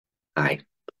Hi,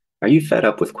 are you fed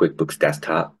up with QuickBooks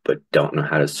Desktop but don't know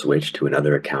how to switch to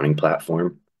another accounting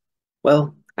platform?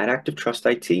 Well, at Active Trust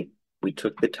IT, we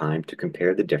took the time to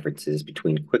compare the differences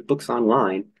between QuickBooks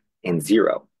Online and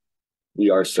Xero.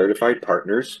 We are certified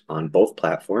partners on both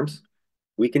platforms.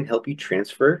 We can help you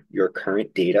transfer your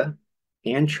current data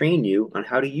and train you on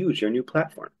how to use your new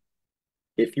platform.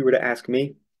 If you were to ask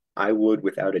me, I would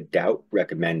without a doubt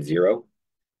recommend Xero.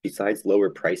 Besides lower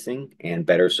pricing and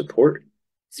better support,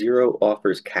 Xero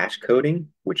offers cache coding,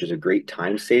 which is a great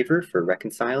time saver for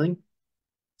reconciling.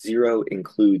 Xero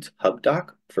includes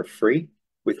HubDoc for free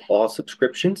with all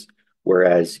subscriptions,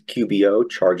 whereas QBO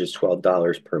charges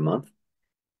 $12 per month.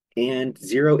 And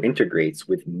Xero integrates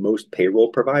with most payroll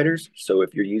providers. So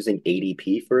if you're using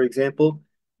ADP, for example,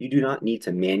 you do not need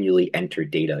to manually enter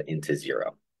data into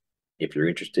Xero. If you're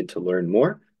interested to learn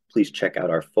more, please check out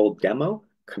our full demo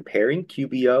comparing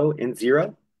QBO and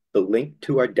Xero. The link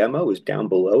to our demo is down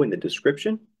below in the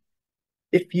description.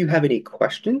 If you have any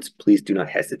questions, please do not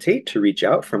hesitate to reach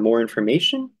out for more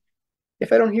information.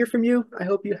 If I don't hear from you, I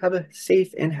hope you have a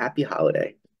safe and happy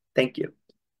holiday. Thank you.